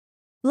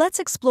Let's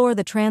explore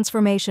the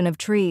transformation of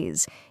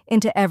trees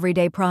into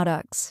everyday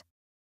products.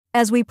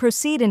 As we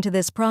proceed into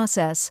this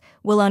process,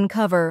 we'll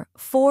uncover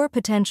 4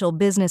 potential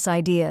business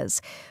ideas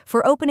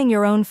for opening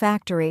your own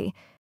factory.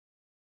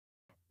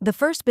 The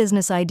first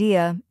business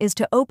idea is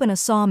to open a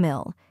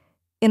sawmill.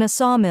 In a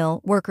sawmill,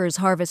 workers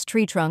harvest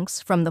tree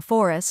trunks from the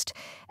forest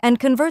and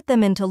convert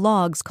them into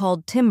logs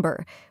called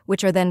timber,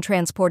 which are then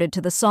transported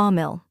to the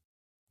sawmill.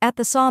 At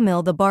the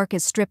sawmill, the bark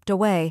is stripped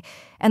away,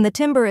 and the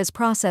timber is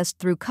processed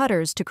through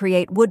cutters to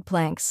create wood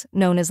planks,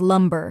 known as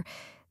lumber.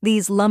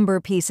 These lumber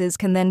pieces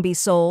can then be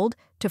sold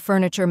to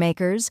furniture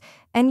makers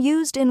and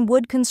used in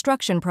wood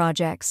construction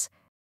projects.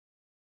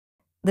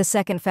 The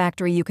second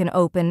factory you can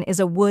open is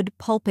a wood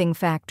pulping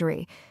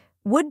factory.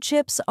 Wood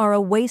chips are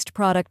a waste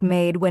product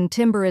made when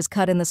timber is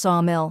cut in the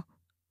sawmill.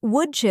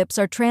 Wood chips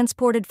are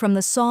transported from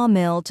the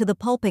sawmill to the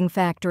pulping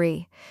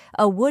factory.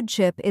 A wood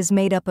chip is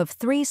made up of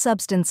 3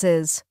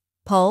 substances: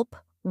 pulp,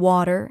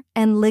 water,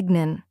 and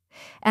lignin.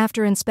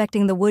 After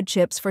inspecting the wood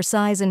chips for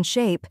size and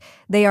shape,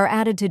 they are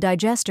added to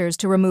digesters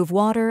to remove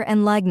water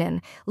and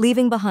lignin,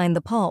 leaving behind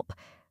the pulp.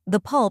 The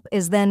pulp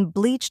is then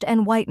bleached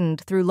and whitened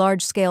through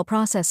large-scale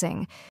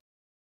processing.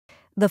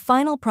 The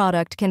final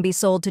product can be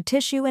sold to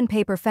tissue and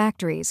paper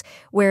factories,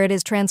 where it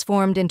is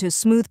transformed into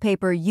smooth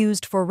paper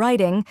used for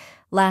writing.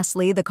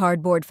 Lastly, the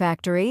cardboard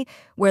factory,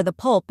 where the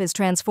pulp is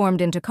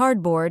transformed into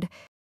cardboard.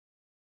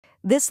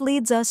 This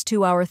leads us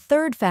to our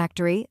third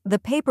factory, the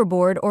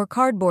paperboard or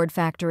cardboard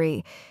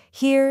factory.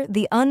 Here,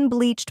 the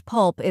unbleached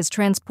pulp is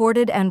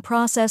transported and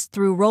processed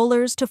through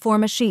rollers to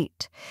form a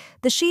sheet.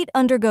 The sheet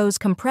undergoes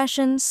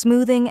compression,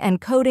 smoothing, and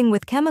coating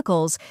with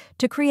chemicals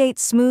to create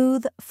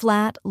smooth,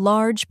 flat,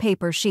 large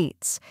paper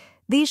sheets.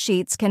 These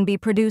sheets can be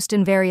produced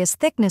in various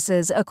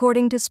thicknesses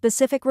according to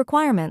specific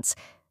requirements.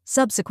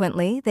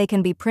 Subsequently, they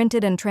can be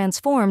printed and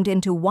transformed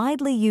into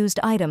widely used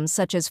items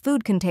such as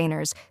food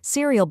containers,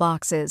 cereal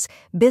boxes,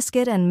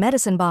 biscuit and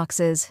medicine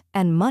boxes,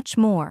 and much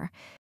more.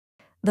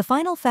 The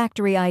final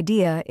factory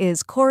idea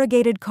is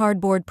corrugated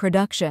cardboard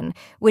production,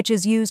 which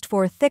is used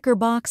for thicker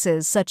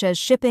boxes such as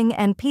shipping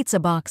and pizza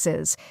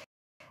boxes.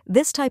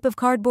 This type of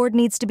cardboard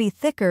needs to be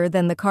thicker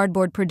than the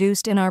cardboard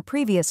produced in our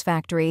previous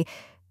factory.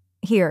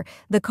 Here,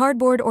 the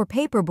cardboard or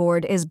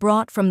paperboard is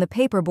brought from the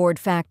paperboard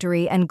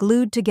factory and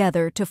glued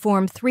together to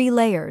form 3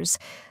 layers.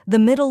 The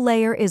middle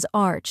layer is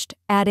arched,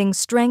 adding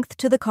strength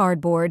to the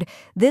cardboard.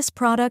 This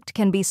product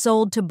can be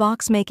sold to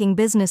box-making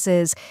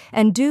businesses,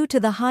 and due to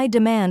the high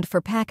demand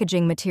for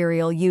packaging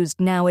material used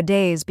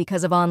nowadays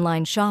because of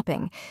online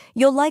shopping,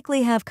 you'll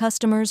likely have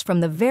customers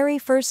from the very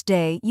first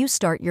day you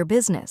start your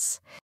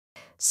business.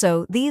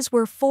 So, these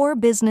were 4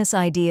 business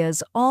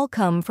ideas, all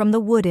come from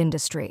the wood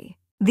industry.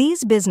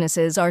 These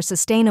businesses are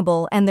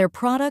sustainable and their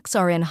products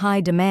are in high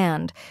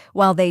demand.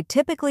 While they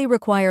typically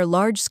require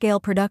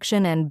large-scale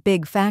production and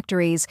big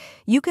factories,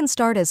 you can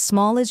start as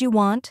small as you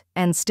want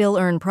and still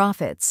earn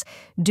profits.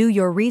 Do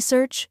your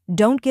research,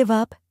 don't give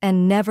up,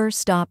 and never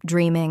stop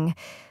dreaming.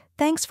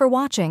 Thanks for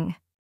watching.